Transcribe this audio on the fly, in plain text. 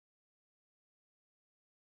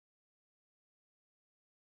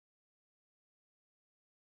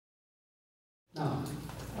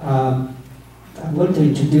I want to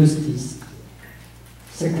introduce these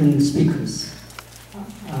second speakers.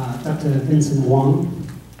 Dr. Vincent Wang.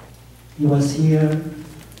 He was here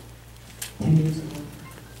 10 years ago.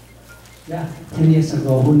 Yeah, 10 years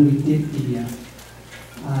ago when we did the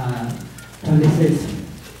 25th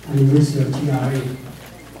anniversary of TRA.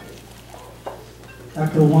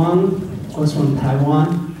 Dr. Wang was from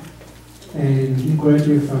Taiwan, and he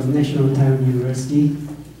graduated from National Taiwan University.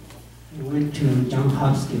 He went to Johns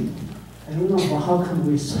Hopkins. I don't know how come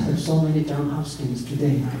we have so many Johns Hopkins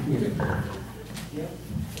today here.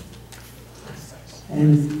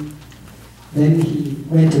 And then he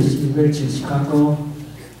went to the University of Chicago.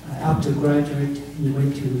 After graduate, he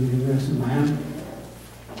went to the University of Miami,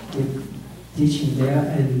 teaching there,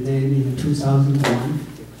 and then in 2001,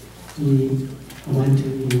 he went to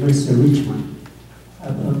the University of Richmond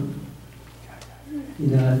in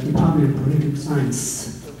the Department of Political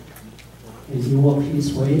Science. And he worked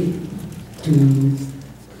his way to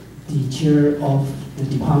the chair of the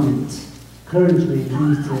department. Currently, he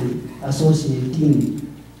is the Associate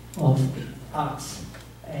Dean of Arts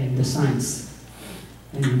and Science.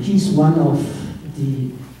 And he's one of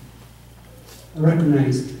the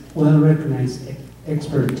well-recognized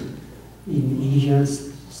expert in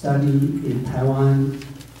Asia's study in Taiwan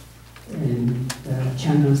and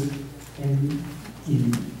China, and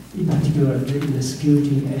in particular in the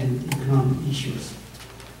security and economic issues.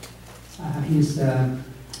 He's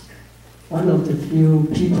one of the few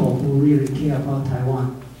people who really care about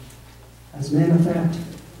Taiwan. As a matter of fact,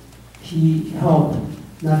 he helped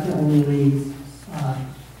not only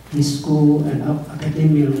his school and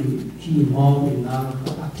academically, he involved in a lot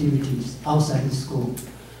of activities outside his school.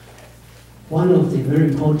 One of the very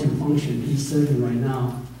important functions he's serving right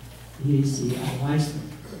now, he is the advisor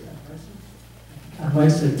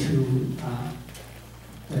to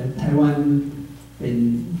the Taiwan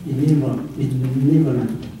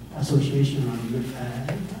Benevolent Association of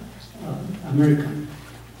America.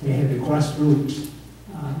 They have a grassroots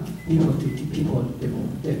people-to-people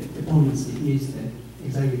diplomacy. He is the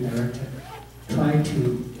executive director. Try to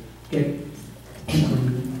get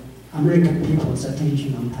American people's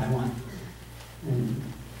attention on Taiwan. And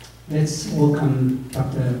let's welcome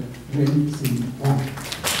Dr. Vincent Wang.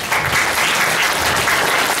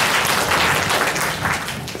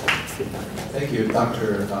 Thank you,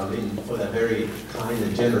 Dr. Lin, for that very kind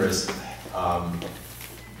and generous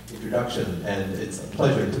introduction. And it's a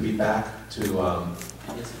pleasure to be back to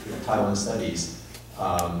Institute of Taiwan Studies.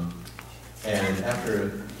 And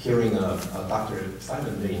after hearing Dr.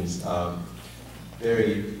 Simon Lin's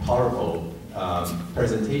very powerful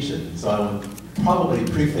presentation, so I will probably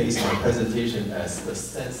preface my presentation as the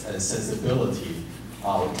sense and sensibility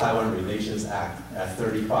of Taiwan Relations Act at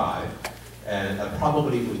 35. And I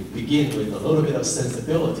probably would begin with a little bit of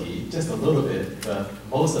sensibility, just a little bit, but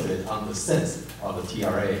most of it on the sense of the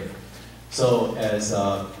TRA. So as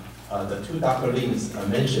the two Dr. Lins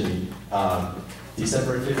mentioned,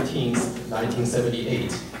 December 15th,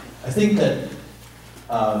 1978, I think that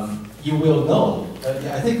you will know,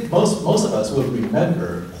 I think most of us will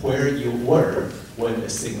remember where you were when a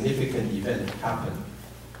significant event happened.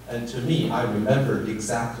 And to me, I remember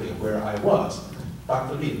exactly where I was.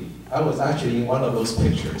 Dr. Lin, I was actually in one of those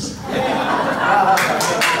pictures.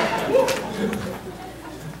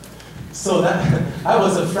 So I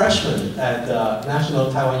was a freshman at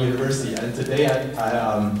National Taiwan University, and today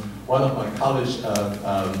one of my college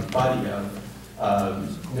buddy,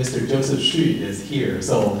 Mr. Joseph Xu, is here.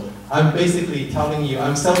 So I'm basically telling you,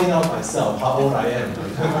 I'm selling out myself, how old I am.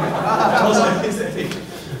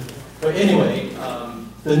 But anyway,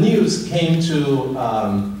 the news came to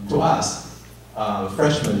us,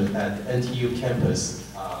 freshmen at NTU campus,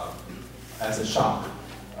 as a shock.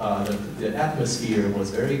 The atmosphere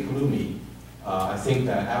was very gloomy. I think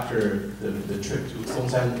that after the trip to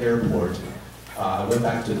Songshan Airport, I went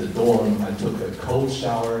back to the dorm. I took a cold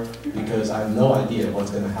shower because I have no idea what's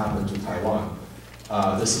going to happen to Taiwan.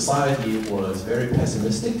 The society was very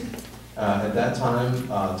pessimistic. At that time,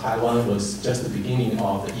 Taiwan was just the beginning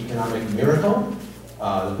of the economic miracle.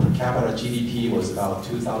 The per capita GDP was about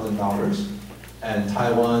 $2,000. And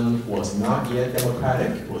Taiwan was not yet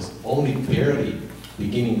democratic. It was only barely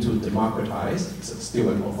beginning to democratize. It's still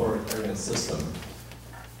an authoritarian system.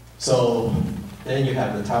 So then you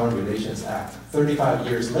have the Taiwan Relations Act. 35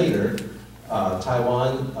 years later,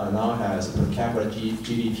 Taiwan now has per capita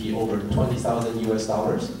GDP over 20,000 US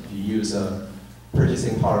dollars. If you use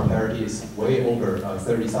purchasing power parity, it's way over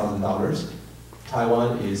 $30,000.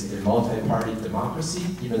 Taiwan is a multi-party democracy,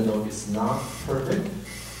 even though it's not perfect.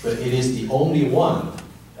 But it is the only one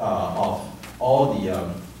of all the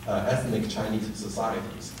ethnic Chinese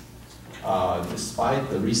societies, despite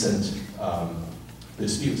the recent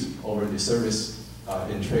disputes over the service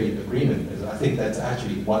in trade agreement. And I think that's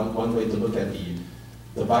actually one way to look at the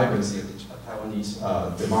vibrancy of the Taiwanese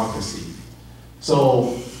democracy.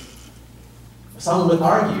 So some would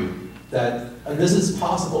argue that this is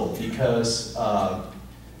possible because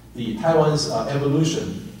the Taiwan's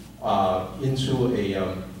evolution into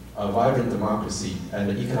a vibrant democracy and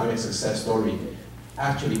an economic success story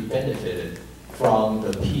actually benefited from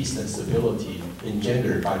the peace and stability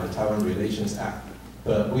engendered by the Taiwan Relations Act.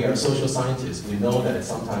 But we are social scientists. We know that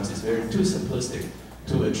sometimes it's too simplistic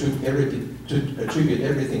to attribute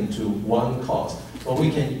everything to one cause. But we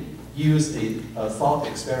can use a thought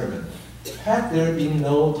experiment. Had there been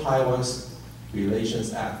no Taiwan's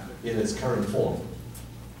Relations Act in its current form,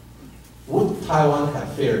 would Taiwan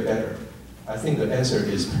have fared better? I think the answer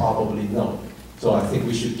is probably no. So I think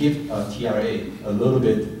we should give TRA a little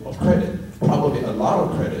bit of credit, probably a lot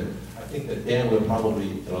of credit. I think that Dan will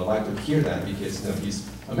probably like to hear that because he's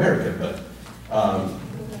American, but well,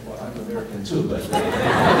 I'm American too, but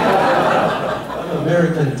I'm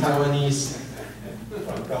American Taiwanese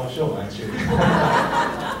from Kaohsiung actually.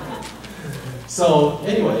 So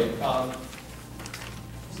anyway,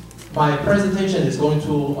 my presentation is going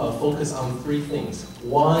to focus on three things.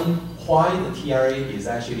 One, why the TRA is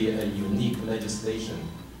actually a unique legislation.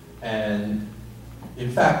 And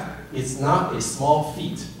in fact, it's not a small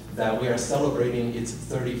feat that we are celebrating its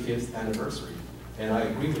 35th anniversary. And I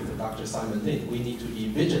agree with Dr. Simon Lin, we need to be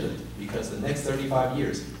vigilant because the next 35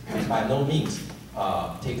 years is by no means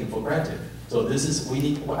taken for granted. So this is,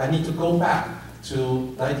 I need to go back to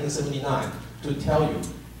 1979 to tell you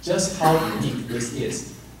just how unique this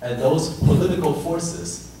is. And those political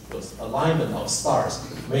forces, those alignment of stars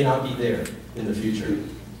may not be there in the future.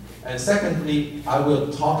 And secondly, I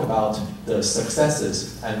will talk about the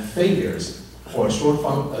successes and failures or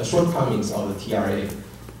shortcomings of the TRA.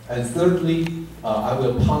 And thirdly, I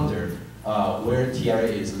will ponder where TRA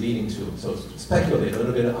is leading to. So speculate a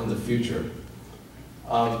little bit on the future.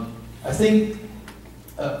 I think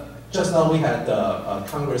just now we had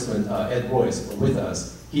Congressman Ed Royce with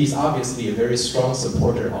us. He's obviously a very strong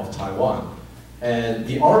supporter of Taiwan. And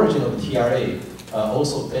the origin of the TRA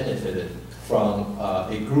also benefited from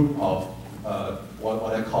a group of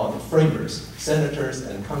what I call the framers, senators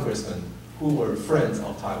and congressmen who were friends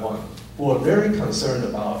of Taiwan, who were very concerned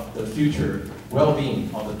about the future well-being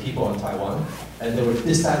of the people in Taiwan, and they were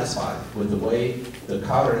dissatisfied with the way the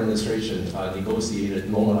Carter administration negotiated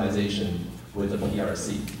normalization with the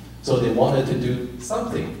PRC. So they wanted to do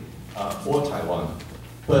something for Taiwan.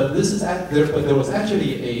 But there was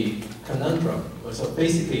actually a conundrum, so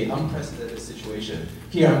basically an unprecedented situation.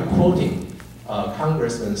 Here I'm quoting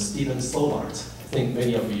Congressman Stephen Solarz. I think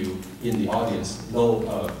many of you in the audience know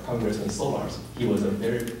Congressman Solarz. He was a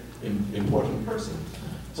very important person.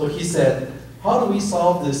 So he said, how do we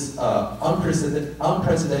solve this unprecedented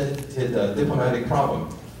diplomatic problem?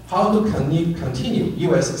 How to continue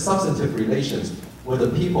U.S. substantive relations with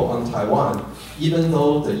the people on Taiwan, even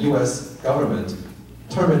though the U.S. government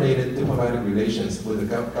terminated diplomatic relations with the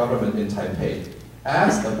government in Taipei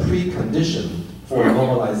as a precondition for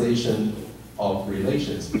normalization of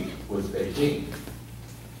relations with Beijing.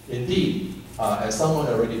 Indeed, as someone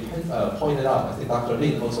already pointed out, I think Dr.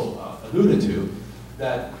 Lin also alluded to,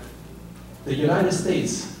 that the United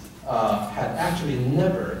States had actually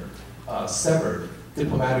never severed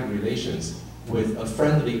diplomatic relations with a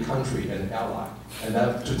friendly country and ally. And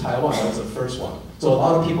that, to Taiwan, that was the first one. So a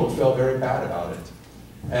lot of people felt very bad about it.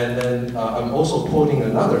 And then I'm also quoting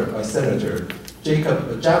another senator,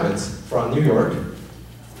 Jacob Javits from New York.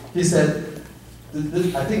 He said,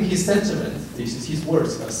 I think his sentiment, his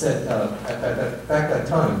words said back that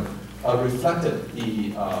time, reflected the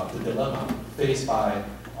dilemma faced by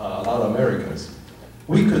a lot of Americans.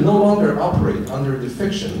 We could no longer operate under the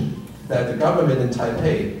fiction that the government in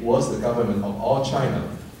Taipei was the government of all China,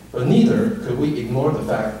 but neither could we ignore the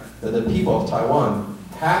fact that the people of Taiwan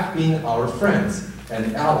had been our friends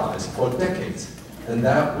and allies for decades, and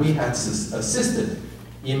that we had assisted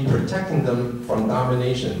in protecting them from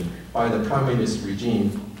domination by the communist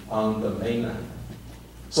regime on the mainland.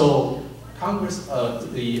 So Congress,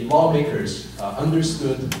 the lawmakers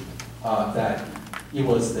understood that it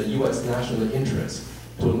was the U.S. national interest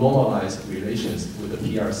to normalize relations with the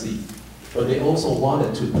PRC, but they also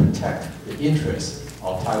wanted to protect the interests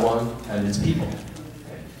of Taiwan and its people.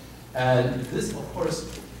 Okay. And this, of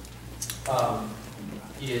course,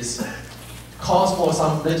 is cause for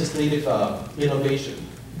some legislative innovation,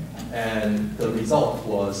 and the result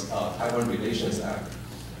was Taiwan Relations Act.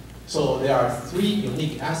 So there are three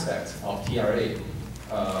unique aspects of TRA.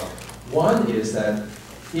 One is that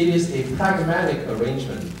it is a pragmatic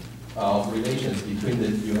arrangement of relations between the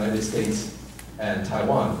United States and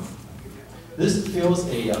Taiwan. This fills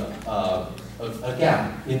a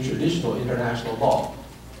gap in traditional international law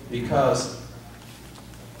because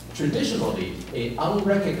traditionally, an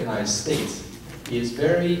unrecognized state is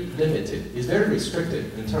very limited, is very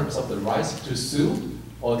restricted in terms of the rights to sue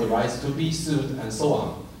or the rights to be sued and so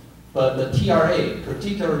on. But the TRA,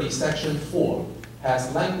 particularly Section 4,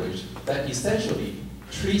 has language that essentially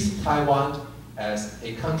treats Taiwan as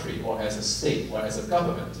a country or as a state or as a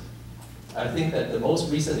government. I think that the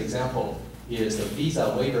most recent example is the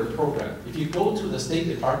visa waiver program. If you go to the State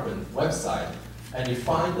Department website and you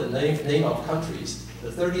find the name of countries,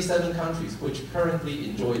 the 37 countries which currently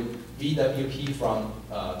enjoy VWP from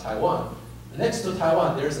Taiwan, next to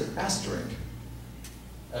Taiwan there's an asterisk,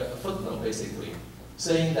 a footnote basically,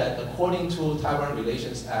 saying that according to Taiwan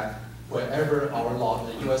Relations Act, wherever our law,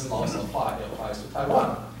 the US laws apply, it applies to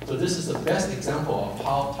Taiwan. So this is the best example of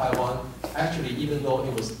how Taiwan actually, even though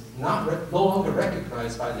it was no longer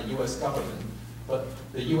recognized by the US government, but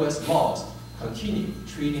the US laws continue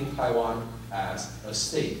treating Taiwan as a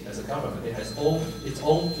state, as a government. It has its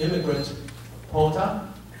own immigrant quota.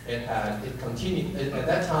 It continued, at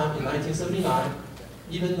that time in 1979,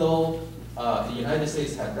 even though the United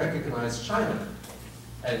States had recognized China,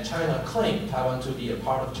 and China claimed Taiwan to be a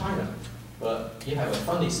part of China, but you have a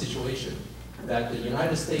funny situation that the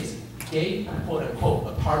United States gave, quote unquote,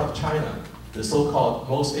 a part of China the so-called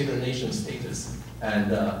most favored nation status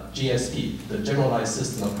and GSP, the generalized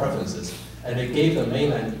system of preferences, and it gave the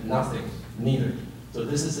mainland nothing, neither. So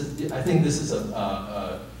this is, I think this is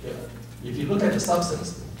if you look at the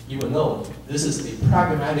substance, you will know this is a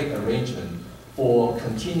pragmatic arrangement for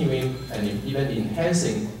continuing and even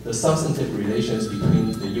enhancing the substantive relations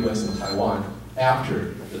between the US and Taiwan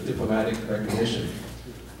after the diplomatic recognition.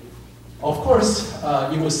 Of course,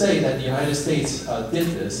 you would say that the United States did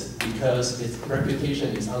this because its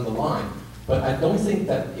reputation is on the line, but I don't think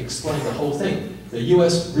that explains the whole thing. The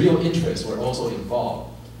US real interests were also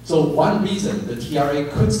involved. So one reason the TRA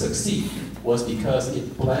could succeed was because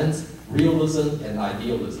it blends realism and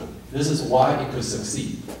idealism. This is why it could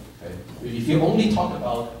succeed. Okay? If you only talk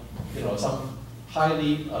about some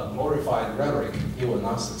highly glorified rhetoric, it will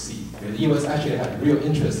not succeed. The US actually had real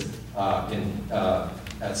interest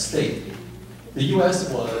at stake. The US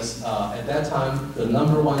was, at that time, the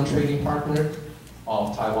 #1 trading partner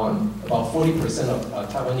of Taiwan. About 40% of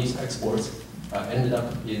Taiwanese exports ended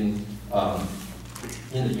up in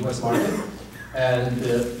the US market. And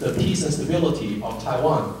the peace and stability of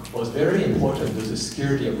Taiwan was very important to the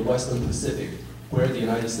security of the Western Pacific, where the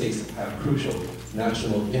United States have crucial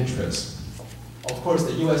national interests. Of course,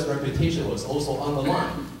 the US reputation was also on the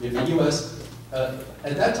line. If the US,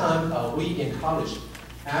 at that time, we in college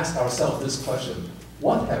asked ourselves this question: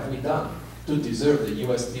 what have we done to deserve the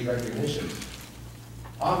US recognition?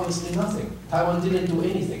 Obviously nothing. Taiwan didn't do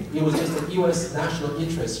anything. It was just the US national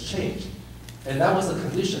interest changed. And that was the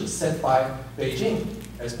condition set by Beijing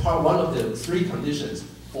as one of the 3 conditions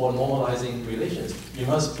for normalizing relations. You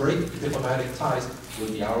must break diplomatic ties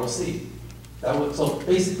with the ROC. So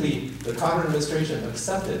basically, the Carter administration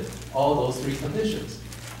accepted all those 3 conditions: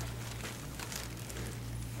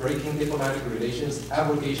 breaking diplomatic relations,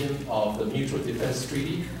 abrogation of the Mutual Defense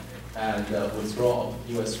Treaty, and withdrawal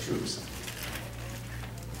of US troops.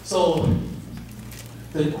 So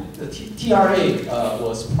the TRA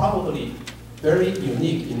was probably very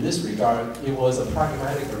unique in this regard. It was a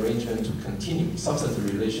pragmatic arrangement to continue substantive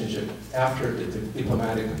relationship after the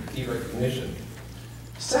diplomatic derecognition.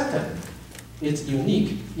 Second, it's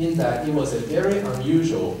unique in that it was a very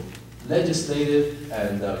unusual legislative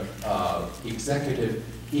and executive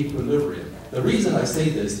equilibrium. The reason I say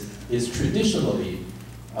this is traditionally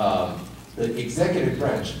the executive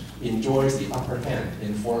branch enjoys the upper hand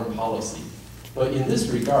in foreign policy. But in this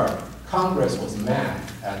regard, Congress was mad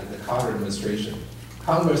at the Carter administration.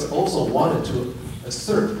 Congress also wanted to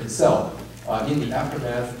assert itself in the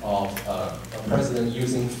aftermath of a president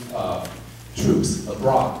using troops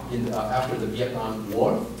abroad after the Vietnam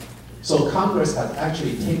War. So Congress had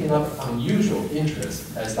actually taken up unusual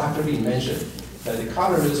interest, as Dr. Lee mentioned, that the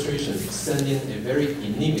Carter administration sent in a very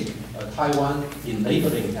anemic Taiwan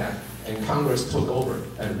Enabling Act, and Congress took over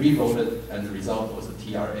and rewrote it, and the result was a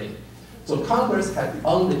TRA. So Congress had,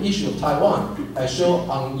 on the issue of Taiwan, had shown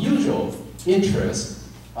unusual interest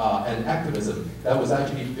and activism that was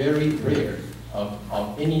actually very rare of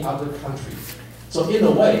any other country. So in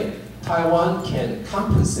a way, Taiwan can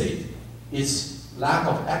compensate its lack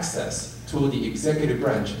of access to the executive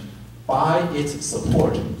branch by its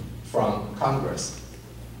support from Congress.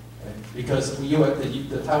 Because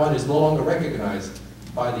the Taiwan is no longer recognized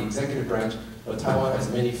by the executive branch, but Taiwan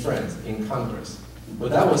has many friends in Congress.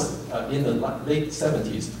 But that was in the late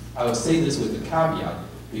 70s. I will say this with a caveat,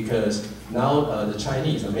 because now the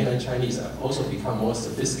Chinese, the mainland Chinese, have also become more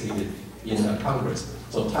sophisticated in Congress.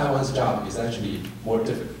 So Taiwan's job is actually more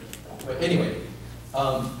difficult. But anyway,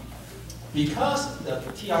 because the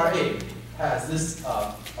TRA has this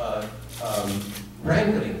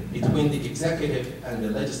wrangling between the executive and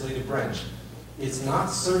the legislative branch, it's not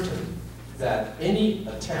certain that any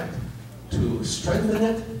attempt to strengthen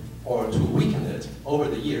it or to weaken it over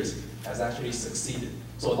the years has actually succeeded.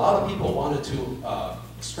 So a lot of people wanted to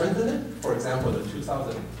strengthen it. For example, the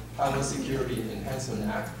 2000 Taiwan Security Enhancement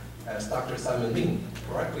Act, as Dr. Simon Ling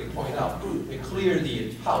correctly pointed out, it cleared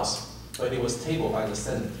the House, but it was tabled by the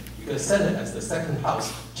Senate. Because Senate, as the second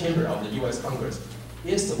House chamber of the US Congress,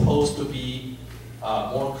 is supposed to be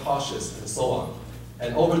more cautious and so on.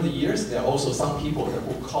 And over the years, there are also some people that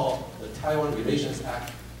will call the Taiwan Relations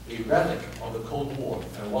Act a relic of the Cold War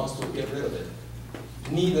and wants to get rid of it.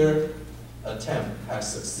 Neither attempt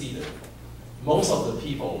has succeeded. Most of the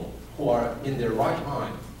people who are in their right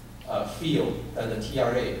mind feel that the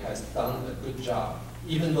TRA has done a good job,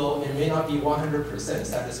 even though it may not be 100%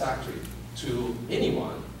 satisfactory to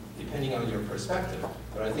anyone, depending on your perspective.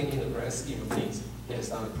 But I think in the grand scheme of things, it has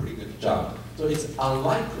done a pretty good job. So it's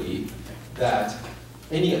unlikely that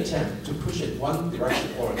any attempt to push it one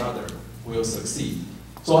direction or another will succeed.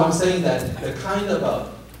 So I'm saying that the kind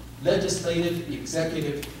of legislative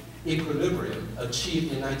executive equilibrium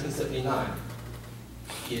achieved in 1979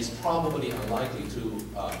 is probably unlikely to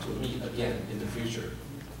meet again in the future.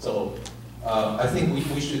 So I think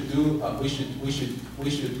we should do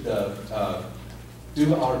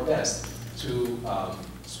our best to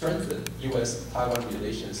strengthen U.S.-Taiwan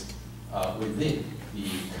relations within the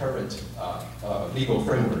current legal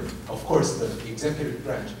framework. Of course, the executive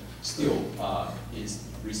branch still is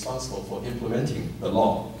responsible for implementing the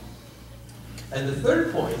law. And the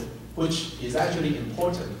third point, which is actually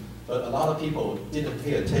important, but a lot of people didn't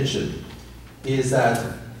pay attention, is that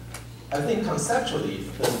I think conceptually,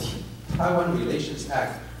 the Taiwan Relations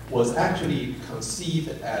Act was actually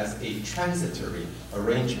conceived as a transitory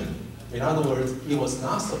arrangement. In other words, it was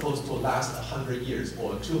not supposed to last 100 years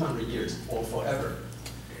or 200 years or forever,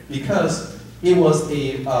 because it was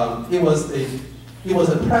a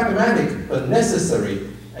pragmatic but necessary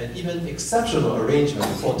and even exceptional arrangement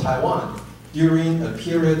for Taiwan during a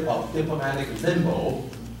period of diplomatic limbo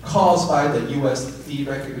caused by the U.S.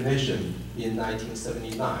 derecognition in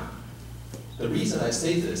 1979. The reason I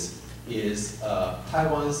say this is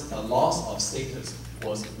Taiwan's loss of status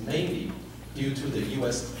was mainly due to the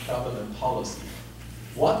U.S. government policy.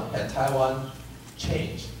 What had Taiwan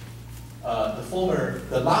changed?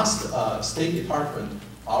 The last State Department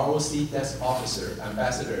ROC desk officer,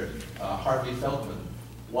 Ambassador Harvey Feldman,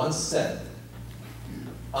 once said,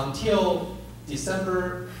 until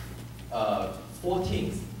December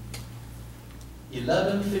 14th,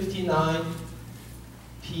 11:59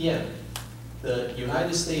 p.m., the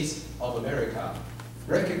United States of America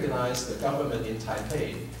recognized the government in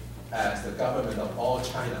Taipei as the government of all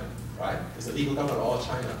China, right? It's the legal government of all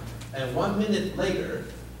China. And 1 minute later,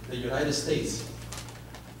 the United States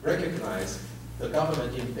recognized the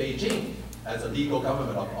government in Beijing as the legal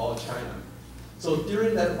government of all China. So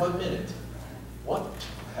during that 1 minute, what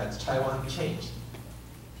had Taiwan changed?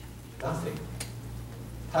 Nothing.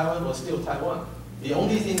 Taiwan was still Taiwan. The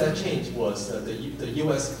only thing that changed was the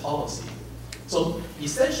U.S. policy. So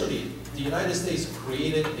essentially, the United States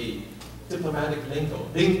created a diplomatic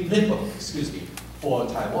limbo, for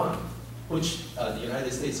Taiwan, which the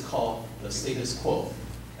United States called the status quo.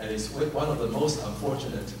 And it's one of the most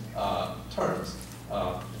unfortunate terms.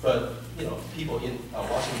 But people in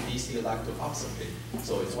Washington, D.C. like to obfuscate.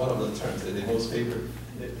 So it's one of the terms that they most favor.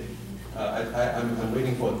 I'm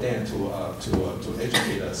waiting for Dan to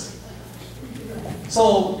educate us.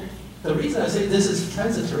 So the reason I say this is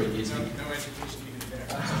transitory is no education needed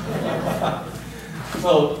there.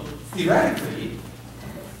 So theoretically,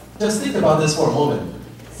 just think about this for a moment.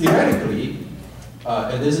 Theoretically,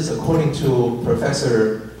 and this is according to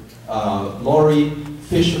Professor Laurie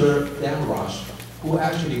Fischler-Damrosch, who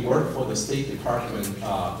actually worked for the State Department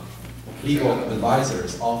Legal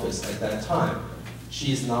Advisor's Office at that time.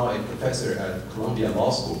 She's now a professor at Columbia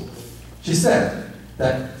Law School. She said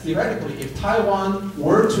that theoretically, if Taiwan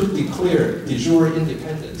were to declare de jure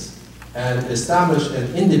independence and establish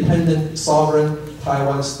an independent sovereign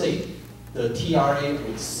Taiwan state, the TRA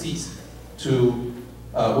would cease to,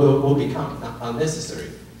 will become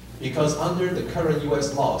unnecessary. Because under the current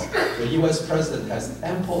US laws, the US president has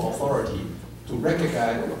ample authority to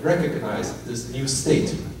recognize this new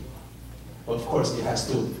state. But of course, it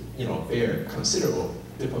has to, bear considerable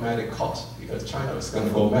diplomatic cost because China is going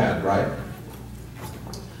to go mad, right?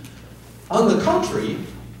 On the contrary,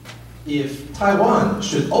 if Taiwan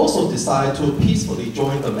should also decide to peacefully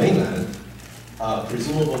join the mainland,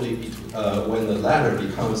 presumably when the latter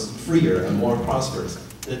becomes freer and more prosperous,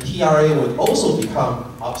 the TRA would also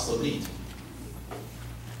become obsolete,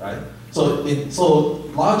 right? So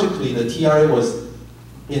logically, the TRA was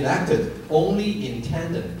enacted only in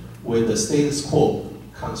tandem with the status quo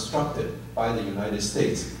constructed by the United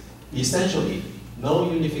States. Essentially,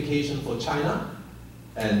 no unification for China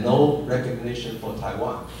and no recognition for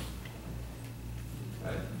Taiwan.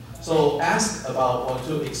 Right? So ask about or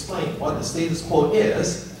to explain what the status quo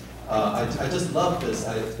is. I just love this.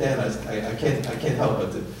 I can't help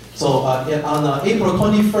but to. So on April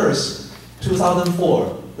 21st,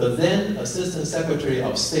 2004, the then Assistant Secretary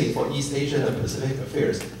of State for East Asian and Pacific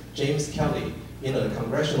Affairs, James Kelly, in a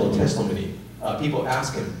congressional testimony, people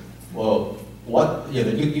ask him, well, what,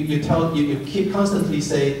 you keep constantly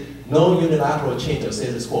say, no unilateral change of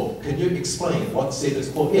status quo. Can you explain what status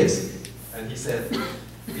quo is? And he said,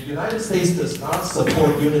 the United States does not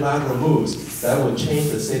support unilateral moves that would change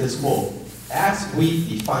the status quo as we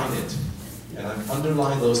define it. And I'm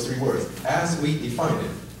underlining those three words, as we define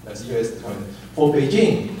it, as the US define it. For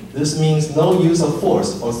Beijing, this means no use of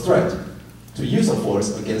force or threat to use of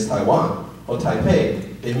force against Taiwan. For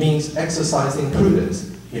Taipei, it means exercising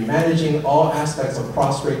prudence in managing all aspects of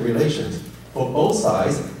cross-strait relations. For both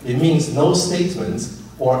sides, it means no statements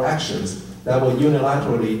or actions that will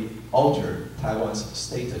unilaterally alter Taiwan's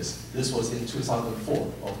status. This was in 2004.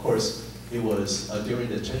 Of course, it was during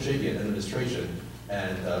the Chen Shui-bian administration,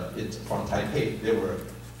 and from Taipei, there were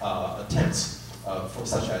attempts,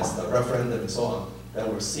 such as the referendum and so on,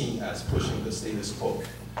 that were seen as pushing the status quo.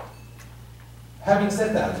 Having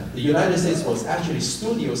said that, the United States was actually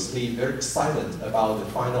studiously very silent about the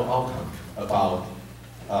final outcome, about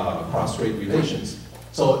cross-strait relations.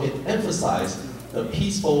 So it emphasized the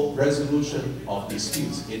peaceful resolution of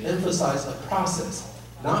disputes. It emphasized a process,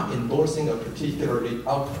 not endorsing a particular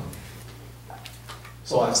outcome.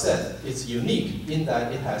 So I've said it's unique in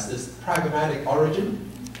that it has this pragmatic origin,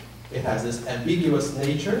 it has this ambiguous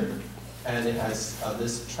nature, and it has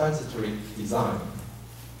this transitory design.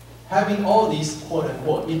 Having all these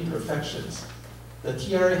quote-unquote imperfections, the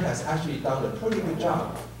TRA has actually done a pretty good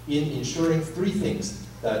job in ensuring three things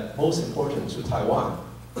that are most important to Taiwan.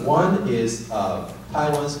 One is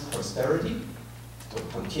Taiwan's prosperity, so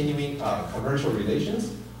continuing commercial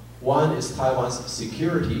relations. One is Taiwan's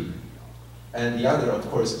security, and the other, of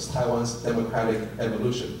course, is Taiwan's democratic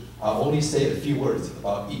evolution. I'll only say a few words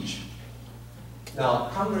about each. Now,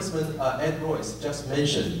 Congressman Ed Royce just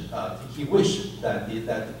mentioned he wished that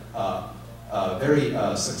very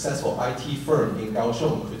successful IT firm in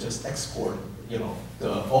Kaohsiung could just export,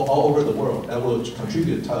 all over the world. That will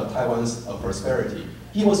contribute to Taiwan's prosperity.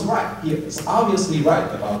 He was right. He is obviously right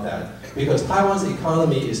about that because Taiwan's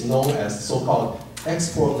economy is known as so-called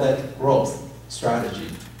export-led growth strategy,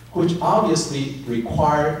 which obviously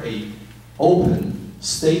required an open,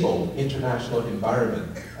 stable international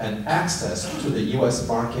environment and access to the US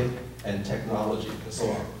market and technology and so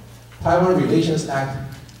on. Taiwan Relations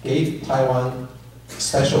Act gave Taiwan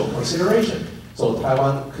special consideration, so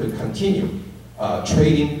Taiwan could continue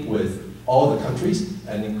trading with all the countries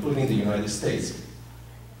and including the United States.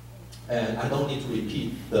 And I don't need to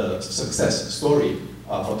repeat the success story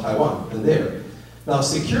for Taiwan and there. Now,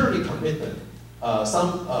 security commitment.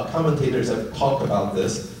 Some commentators have talked about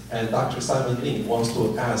this, and Dr. Simon Lin wants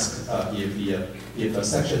to ask if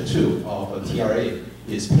Section 2 of TRA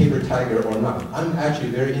is paper tiger or not. I'm actually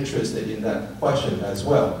very interested in that question as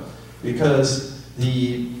well, because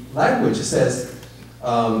the language says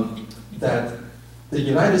that the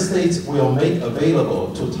United States will make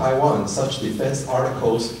available to Taiwan such defense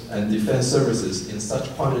articles and defense services in such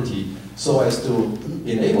quantity so as to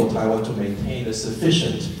enable Taiwan to maintain a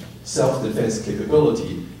sufficient self-defense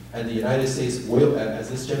capability. And the United States will, as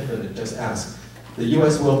this gentleman just asked, the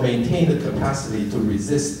US will maintain the capacity to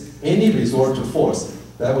resist any resort to force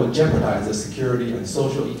that will jeopardize the security and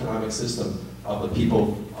social economic system of the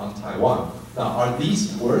people on Taiwan. Now, are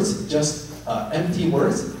these words just empty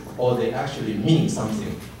words, or they actually mean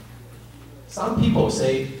something? Some people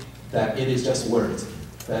say that it is just words,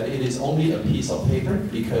 that it is only a piece of paper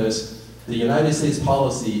because the United States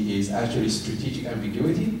policy is actually strategic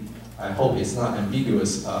ambiguity. I hope it's not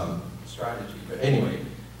ambiguous strategy, but anyway,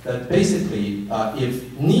 that basically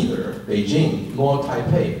if neither Beijing nor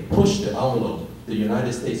Taipei push the envelope, the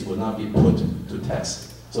United States will not be put to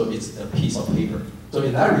test. So it's a piece of paper. So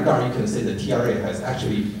in that regard, you can say the TRA has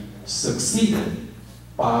actually succeeded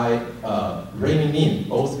by reining in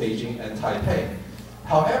both Beijing and Taipei.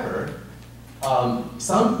 However,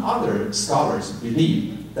 some other scholars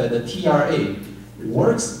believe that the TRA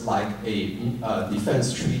works like a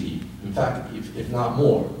defense treaty, in fact, if not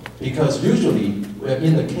more. Because usually,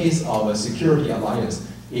 in the case of a security alliance,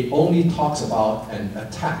 it only talks about an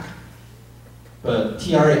attack. But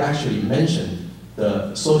TRA actually mentioned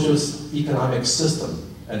the socio-economic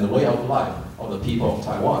system and the way of life of the people of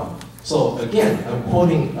Taiwan. So again, I'm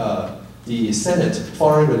quoting the Senate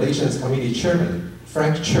Foreign Relations Committee Chairman,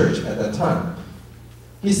 Frank Church, at that time.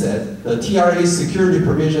 He said, the TRA's security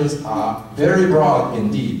provisions are very broad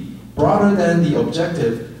indeed, broader than the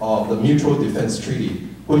objective of the Mutual Defense Treaty,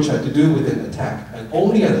 which had to do with an attack, and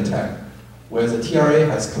only an attack, whereas the TRA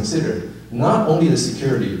has considered not only the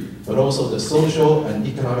security, but also the social and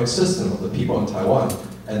economic system of the people in Taiwan,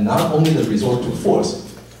 and not only the resort to force,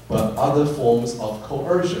 but other forms of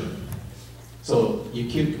coercion. So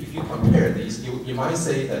if you compare these, you might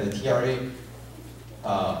say that the TRA,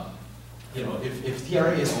 if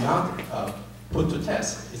TRA is not put to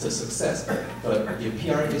test, it's a success. But if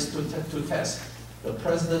TRA is to test, the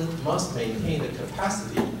president must maintain the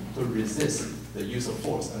capacity to resist the use of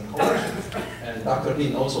force and coercion. And Dr.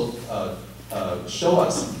 Lin also showed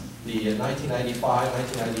us the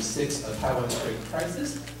 1995-1996 Taiwan Strait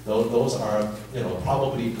crisis. Those are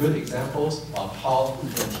probably good examples of how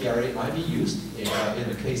the TRA might be used in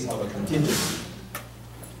the case of a contingency.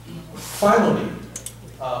 Finally,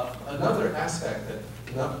 another aspect that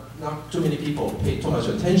not too many people paid too much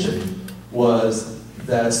attention was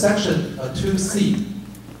that Section 2C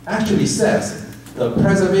actually says the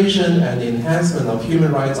preservation and enhancement of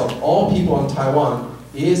human rights of all people in Taiwan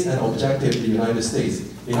is an objective of the United States.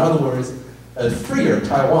 In other words, a freer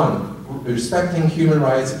Taiwan respecting human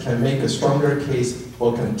rights can make a stronger case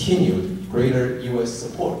for continued greater US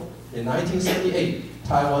support. In 1978,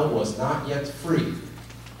 Taiwan was not yet free.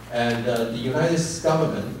 And the United States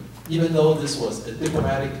government, even though this was a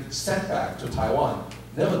diplomatic setback to Taiwan,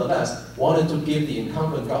 nevertheless wanted to give the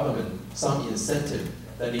incumbent government some incentive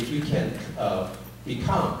that if you can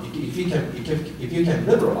if you can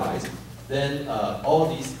liberalize, then all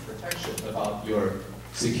these protections about your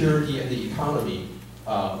security and the economy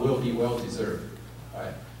will be well deserved.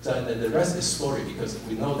 Right? So and the rest is story because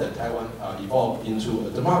we know that Taiwan evolved into a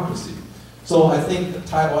democracy. So I think the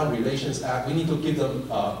Taiwan Relations Act, we need to give them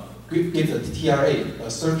give the TRA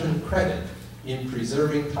a certain credit in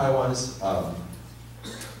preserving Taiwan's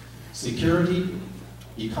security,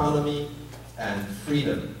 economy, and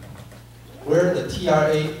freedom. Where the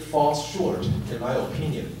TRA falls short, in my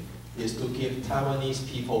opinion, is to give Taiwanese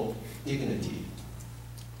people dignity.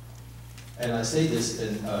 And I say this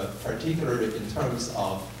in particularly in terms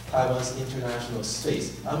of Taiwan's international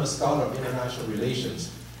space. I'm a scholar of international relations,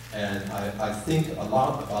 and I think a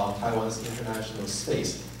lot about Taiwan's international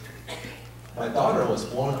space. My daughter was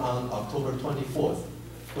born on October 24th,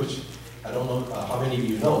 which I don't know how many of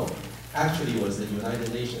you know, actually was the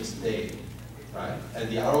United Nations Day, right? And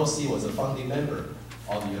the ROC was a founding member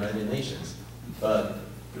of the United Nations. But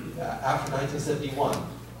after 1971,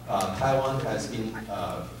 Taiwan has been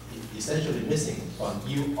essentially missing from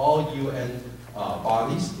all UN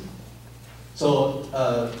bodies. So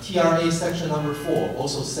TRA section number 4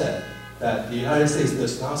 also said that the United States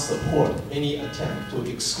does not support any attempt to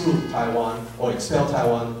exclude Taiwan or expel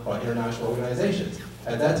Taiwan from international organizations.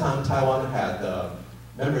 At that time, Taiwan had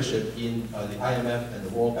membership in the IMF and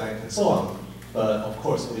the World Bank and so on. But of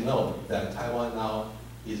course, we know that Taiwan now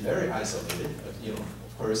is very isolated.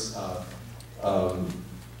 Of course, and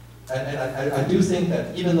I do think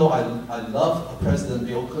that even though I love President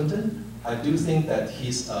Bill Clinton, I do think that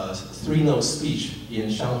his 3-note speech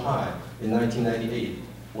in Shanghai in 1998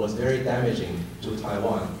 was very damaging to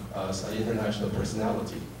Taiwan as an international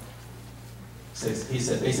personality. He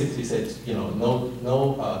basically said, no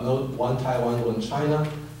one Taiwan, one China,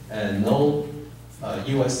 and no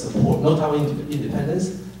U.S. support, no Taiwan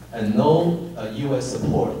independence, and no U.S.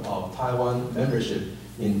 support of Taiwan membership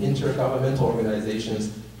in intergovernmental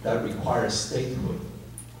organizations that require statehood.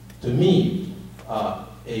 To me,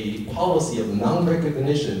 a policy of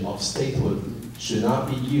non-recognition of statehood should not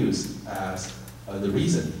be used as the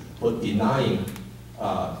reason for denying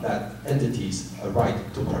that entities a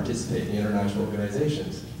right to participate in international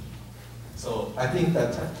organizations. So I think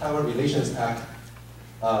that Taiwan Relations Act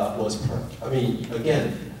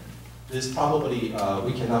again, this probably,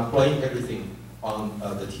 we cannot blame everything on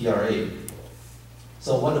the TRA.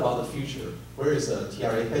 So what about the future? Where is the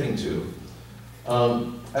TRA heading to?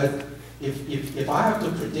 If I have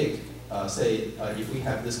to predict say, if we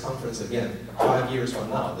have this conference again 5 years from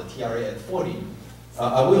now, the TRA at 40,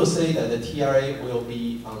 I will say that the TRA will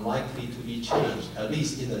be unlikely to be changed, at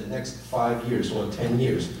least in the next 5 years or 10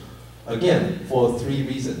 years. Again, for 3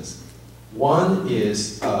 reasons. One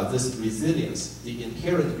is this resilience, the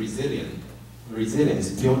inherent resilience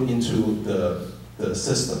built into the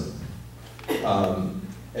system.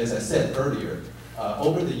 As I said earlier,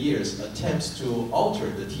 over the years, attempts to alter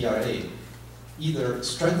the TRA, either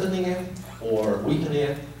strengthening it or weakening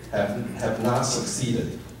it, have not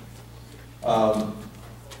succeeded.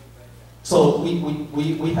 So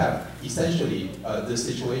we have essentially this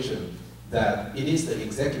situation that it is the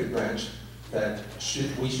executive branch that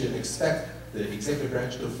we should expect the executive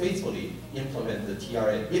branch to faithfully implement the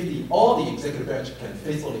TRA. If all the executive branch can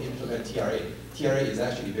faithfully implement TRA is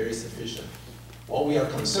actually very sufficient. What we are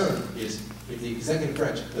concerned is if the executive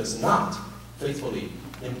branch does not faithfully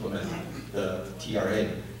implement the TRA.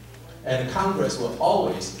 And Congress will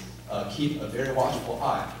always keep a very watchful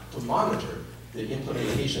eye to monitor the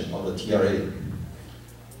implementation of the TRA.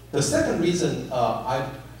 The second reason I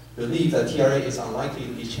believe that TRA is unlikely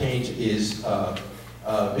to be changed is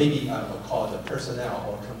maybe I will call it the personnel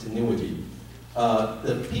or continuity.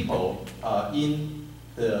 The people in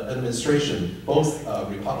the administration, both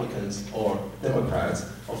Republicans or Democrats,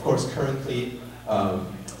 of course currently,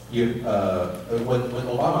 when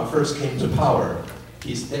Obama first came to power,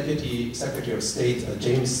 his Deputy Secretary of State,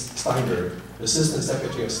 James Steiner, Assistant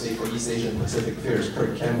Secretary of State for East Asia and Pacific Affairs,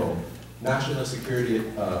 Kurt Campbell, National Security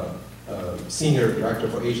Senior Director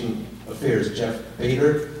for Asian Affairs, Jeff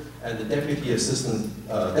Bader, and the Deputy Assistant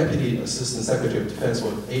Secretary of Defense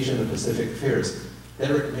for Asian and Pacific Affairs,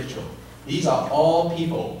 Derek Mitchell. These are all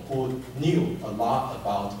people who knew a lot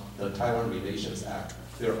about the Taiwan Relations Act.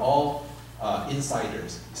 They're all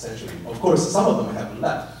insiders, essentially. Of course, some of them have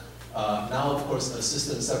left. Now, of course,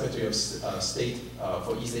 Assistant Secretary of State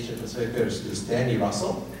for East Asia and Pacific Affairs is Danny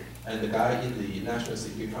Russell, and the guy in the National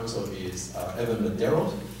Security Council is Evan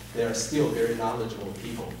Madero. They are still very knowledgeable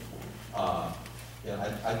people.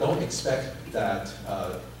 I don't expect that,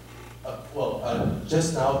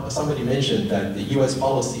 just now somebody mentioned that the US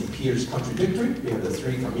policy appears contradictory. You have the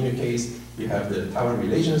 3 communiques, you have the Taiwan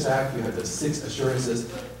Relations Act, you have the 6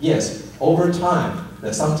 assurances. Yes, over time,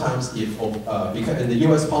 that sometimes and the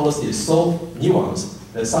US policy is so nuanced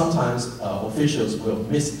that sometimes officials will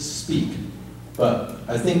misspeak. But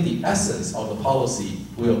I think the essence of the policy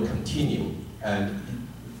will continue, and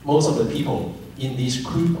most of the people in these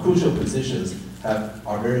crucial positions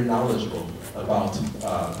are very knowledgeable about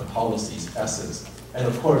the policy's essence. And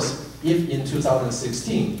of course, if in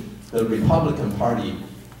 2016 the Republican Party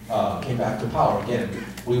came back to power again,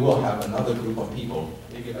 we will have another group of people,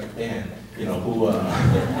 maybe like Dan,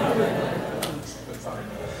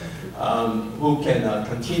 who can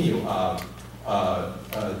continue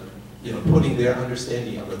putting their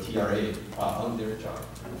understanding of the TRA on their job.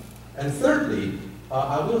 And thirdly,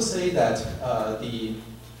 I will say that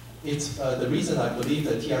the reason I believe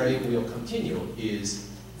that TRA will continue is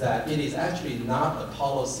that it is actually not a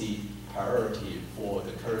policy priority for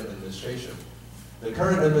the current administration. The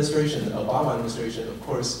current administration, the Obama administration, of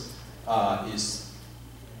course, is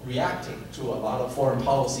reacting to a lot of foreign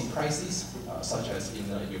policy crises, such as in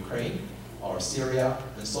Ukraine or Syria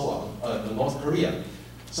and so on, North Korea.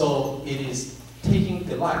 So it is taking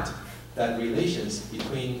delight that relations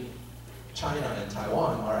between China and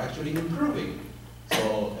Taiwan are actually improving.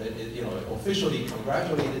 So it officially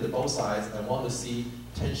congratulated both sides and want to see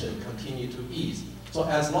tension continue to ease. So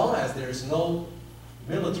as long as there is no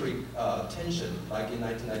military tension, like in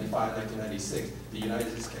 1995, 1996, the United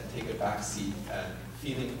States can take a back seat and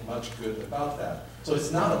feeling much good about that. So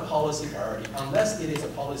it's not a policy priority. Unless it is a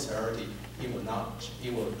policy priority, it will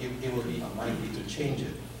be unlikely to change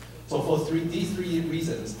it. So for these 3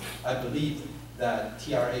 reasons, I believe that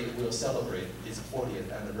TRA will celebrate its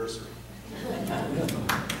 40th anniversary.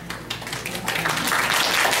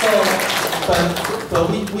 But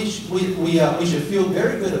we should feel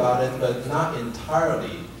very good about it, but not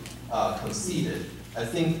entirely conceited. I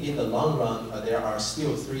think in the long run, there are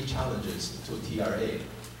still 3 challenges to TRA.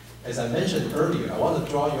 As I mentioned earlier, I want to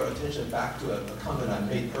draw your attention back to a comment I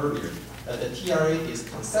made earlier, that the TRA is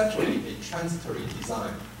conceptually a transitory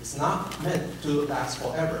design. It's not meant to last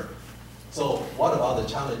forever. So what about the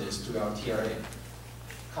challenges to our TRA?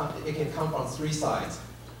 It can come from 3 sides.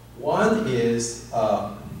 One is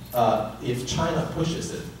if China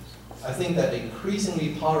pushes it. I think that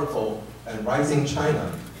increasingly powerful and rising China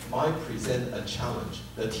might present a challenge.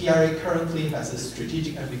 The TRA currently has a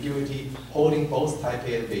strategic ambiguity holding both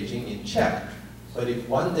Taipei and Beijing in check. But if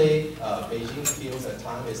one day Beijing feels that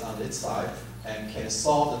Taiwan is on its side, and can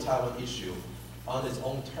solve the Taiwan issue on its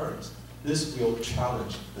own terms, this will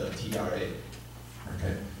challenge the TRA.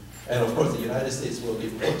 Okay? And of course, the United States will be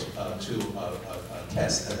put to a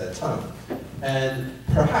test at that time. And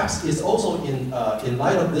perhaps it's also in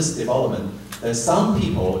light of this development that some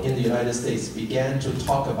people in the United States began to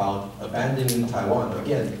talk about abandoning Taiwan.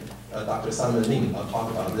 Again, Dr. Simon Ling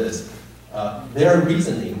talked about this. Their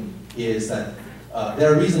reasoning is that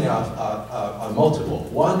their reasoning are multiple.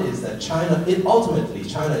 One is that ultimately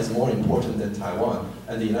China is more important than Taiwan,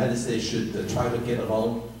 and the United States should try to get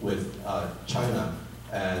along with China.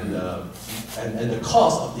 And the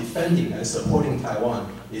cost of defending and supporting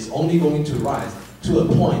Taiwan is only going to rise to a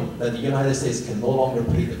point that the United States can no longer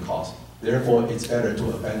pay the cost. Therefore, it's better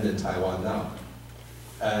to abandon Taiwan now.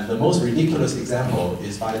 And the most ridiculous example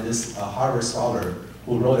is by this Harvard scholar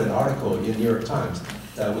who wrote an article in New York Times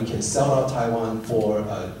that we can sell out Taiwan for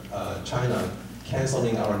China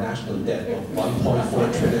canceling our national debt of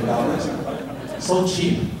 $1.4 trillion. So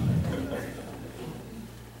cheap.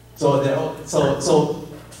 So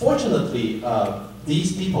fortunately,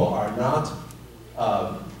 these people are not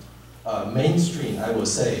mainstream, I would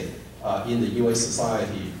say, in the US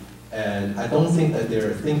society. And I don't think that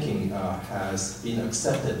their thinking has been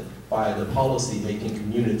accepted by the policy-making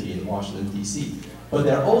community in Washington, D.C. But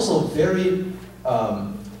there are also very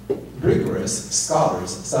rigorous scholars,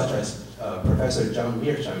 such as Professor John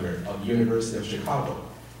Mearsheimer of the University of Chicago.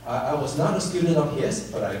 I was not a student of his,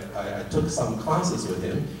 but I took some classes with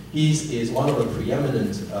him. He is one of the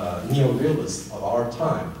preeminent neo-realists of our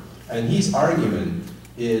time. And his argument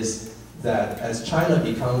is that as China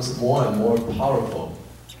becomes more and more powerful,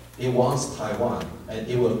 it wants Taiwan, and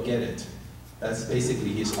it will get it. That's basically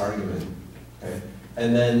his argument. Okay?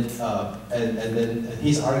 And then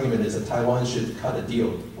his argument is that Taiwan should cut a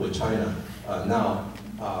deal with China now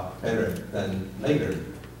better than later.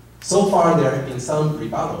 So far, there have been some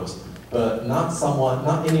rebuttals, but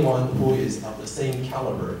not anyone who is of the same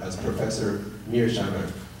caliber as Professor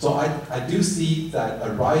Mearsheimer. So I do see that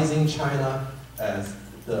a rising China as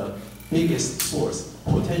the biggest source,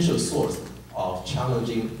 potential source of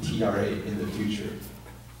challenging TRA in the future.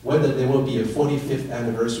 Whether there will be a 45th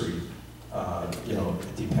anniversary,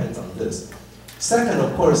 it depends on this. Second,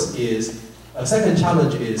 of course, a second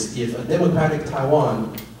challenge is if a democratic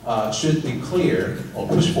Taiwan should declare or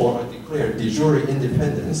push for or declare de jure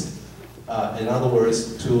independence. In other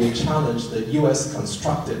words, to challenge the US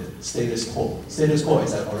constructed status quo. Status quo,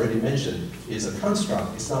 as I already mentioned, is a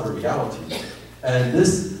construct, it's not a reality. And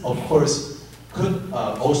this, of course, could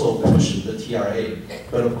also push the TRA.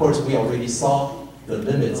 But of course, we already saw the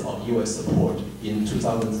limits of US support in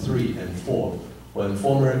 2003 and 2004, when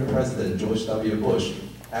former President George W. Bush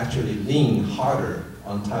actually leaned harder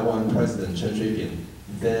on Taiwan President Chen Shui-bian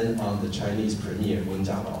than on the Chinese Premier Wen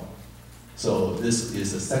Jiabao. So this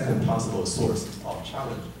is a second possible source of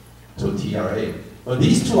challenge to TRA. But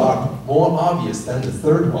these two are more obvious than the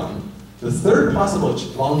third one. The third possible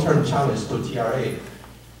long-term challenge to TRA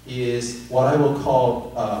is what I will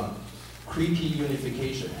call creepy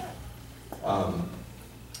unification.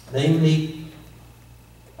 Namely,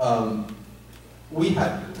 we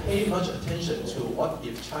have paid much attention to what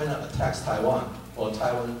if China attacks Taiwan or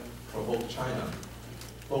Taiwan provokes China.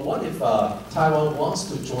 But what if Taiwan wants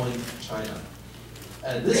to join China?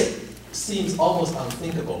 And this seems almost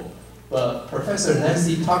unthinkable, but Professor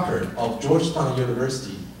Nancy Tucker of Georgetown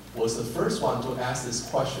University was the first one to ask this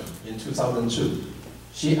question in 2002.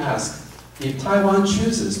 She asked, if Taiwan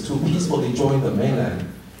chooses to peacefully join the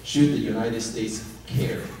mainland, should the United States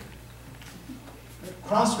care?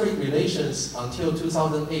 Cross-strait relations until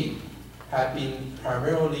 2008 have been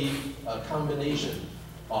primarily a combination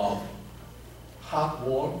of hot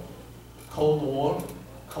war,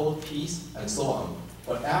 cold peace, and so on.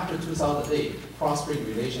 But after 2008, cross-strait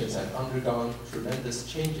relations have undergone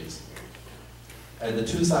tremendous changes. And the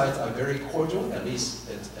two sides are very cordial, at least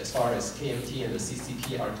as far as KMT and the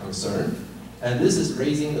CCP are concerned. And this is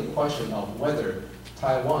raising the question of whether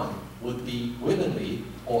Taiwan would be willingly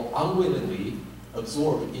or unwillingly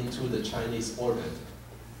absorbed into the Chinese orbit.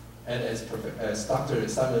 And as Dr.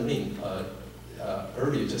 Simon Ling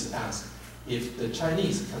earlier just asked, if the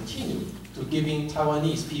Chinese continue to giving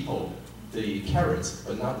Taiwanese people the carrots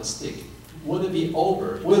but not the stick, will it be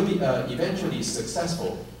eventually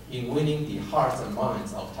successful in winning the hearts and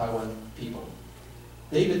minds of Taiwan people?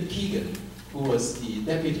 David Keegan, who was the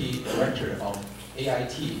deputy director of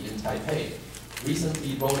AIT in Taipei,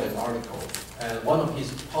 recently wrote an article, and one of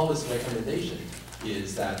his policy recommendations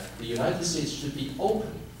is that the United States should be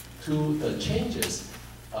open to the changes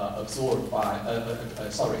endorsed by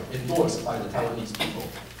the Taiwanese people.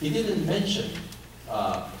 He didn't mention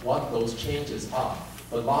what those changes are.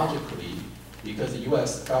 But logically, because the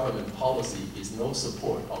US government policy is no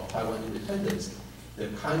support of Taiwan independence, the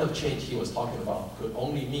kind of change he was talking about could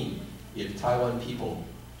only mean if Taiwan people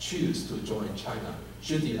choose to join China,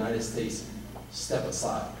 should the United States step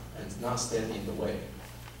aside and not stand in the way.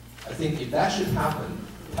 I think if that should happen,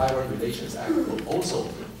 Taiwan Relations Act will also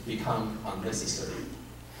become unnecessary.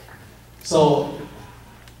 So,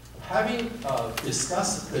 having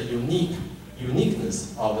discussed the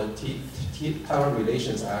uniqueness of the Taiwan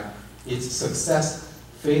Relations Act, its success,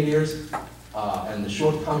 failures, and the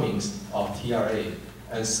shortcomings of TRA,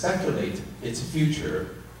 and speculate its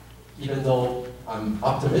future, even though I'm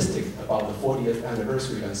optimistic about the 40th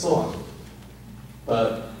anniversary and so on.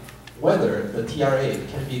 But whether the TRA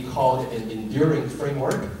can be called an enduring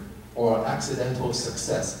framework or accidental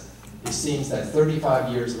success, it seems that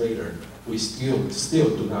 35 years later, we still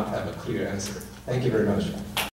do not have a clear answer. Thank you very much.